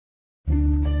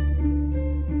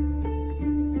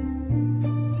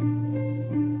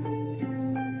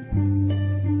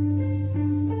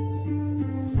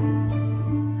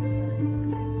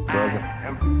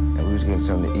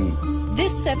something to eat.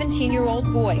 This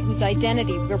 17-year-old boy, whose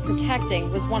identity we're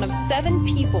protecting, was one of 7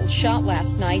 people shot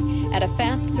last night at a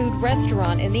fast food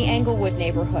restaurant in the Englewood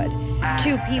neighborhood.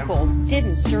 2 people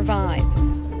didn't survive.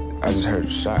 I just heard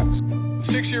shots.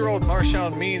 6-year-old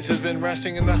Marshawn Means has been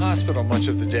resting in the hospital much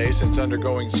of the day since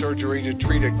undergoing surgery to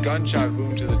treat a gunshot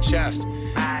wound to the chest.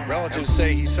 Relatives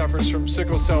say he suffers from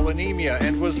sickle cell anemia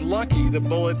and was lucky the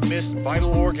bullet missed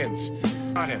vital organs.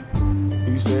 Got him.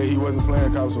 He said he wasn't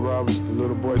playing cops and robbers. The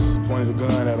little boy pointed a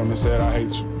gun at him and said, "I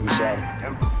hate you." He shot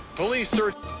him. Police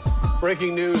search.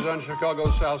 Breaking news on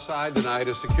Chicago's South Side tonight.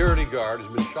 A security guard has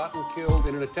been shot and killed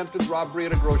in an attempted robbery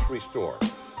at a grocery store.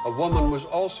 A woman was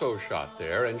also shot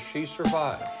there, and she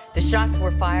survived. The shots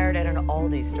were fired at an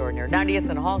Aldi store near 90th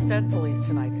and Halsted. Police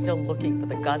tonight still looking for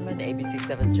the gunman.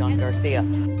 ABC7's John Garcia.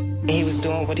 He was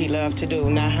doing what he loved to do,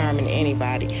 not harming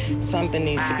anybody. Something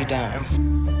needs to be done.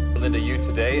 Into you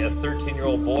today, a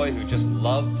 13-year-old boy who just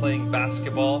loved playing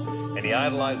basketball and he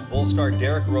idolized Bull star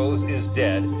Derrick Rose is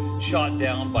dead, shot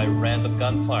down by random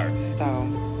gunfire. So,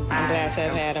 I'm glad to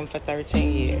have had him for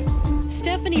 13 years.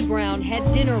 Stephanie Brown had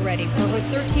dinner ready for her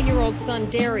 13-year-old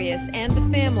son Darius and the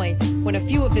family when a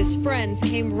few of his friends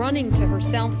came running to her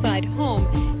Southside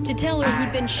home to tell her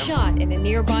he'd been shot in a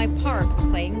nearby park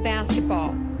playing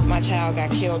basketball. My child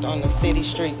got killed on the city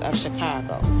streets of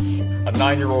Chicago. A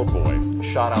 9-year-old boy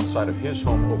shot outside of his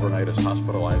home overnight is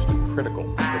hospitalized in critical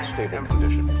but stable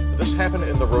condition. This happened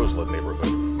in the Roseland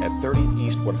neighborhood at 30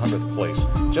 East 100th Place,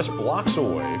 just blocks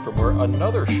away from where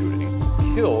another shooting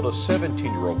killed a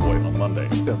 17-year-old boy on Monday.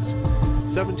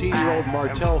 17-year-old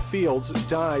Martell Fields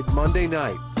died Monday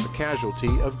night, a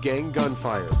casualty of gang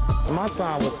gunfire. My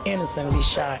son was innocently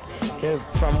shot.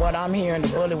 From what I'm hearing, the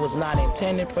bullet was not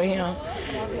intended for him.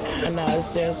 And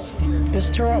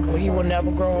it's terrible. He will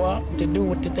never grow up to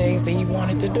do the things that he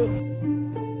wanted to do.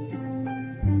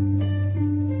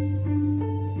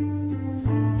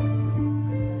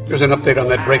 Here's an update on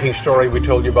that breaking story we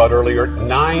told you about earlier.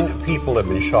 9 people have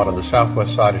been shot on the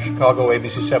southwest side of Chicago.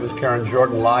 ABC7's Karen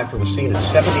Jordan live from the scene at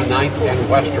 79th and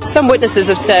Western. Some witnesses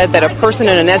have said that a person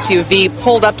in an SUV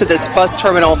pulled up to this bus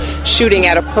terminal shooting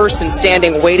at a person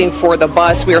standing waiting for the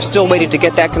bus. We are still waiting to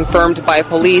get that confirmed by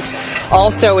police.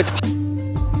 Also, it's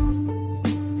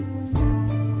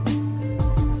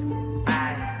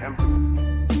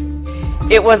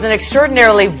It was an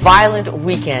extraordinarily violent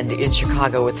weekend in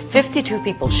Chicago with 52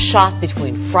 people shot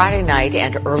between Friday night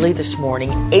and early this morning.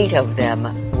 8 of them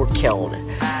were killed.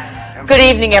 Good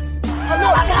evening, everyone.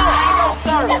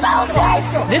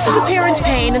 This is a parent's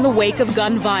pain in the wake of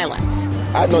gun violence.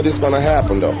 I know this is going to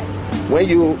happen, though. When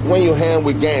you hang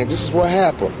with gangs, this is what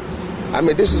happened. I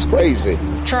mean, this is crazy.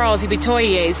 Charles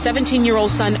Ibitoye's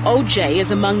 17-year-old son, OJ,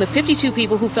 is among the 52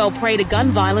 people who fell prey to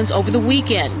gun violence over the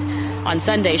weekend. On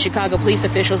Sunday, Chicago police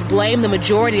officials blame the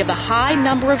majority of the high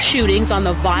number of shootings on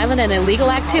the violent and illegal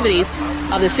activities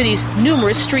of the city's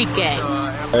numerous street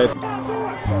gangs.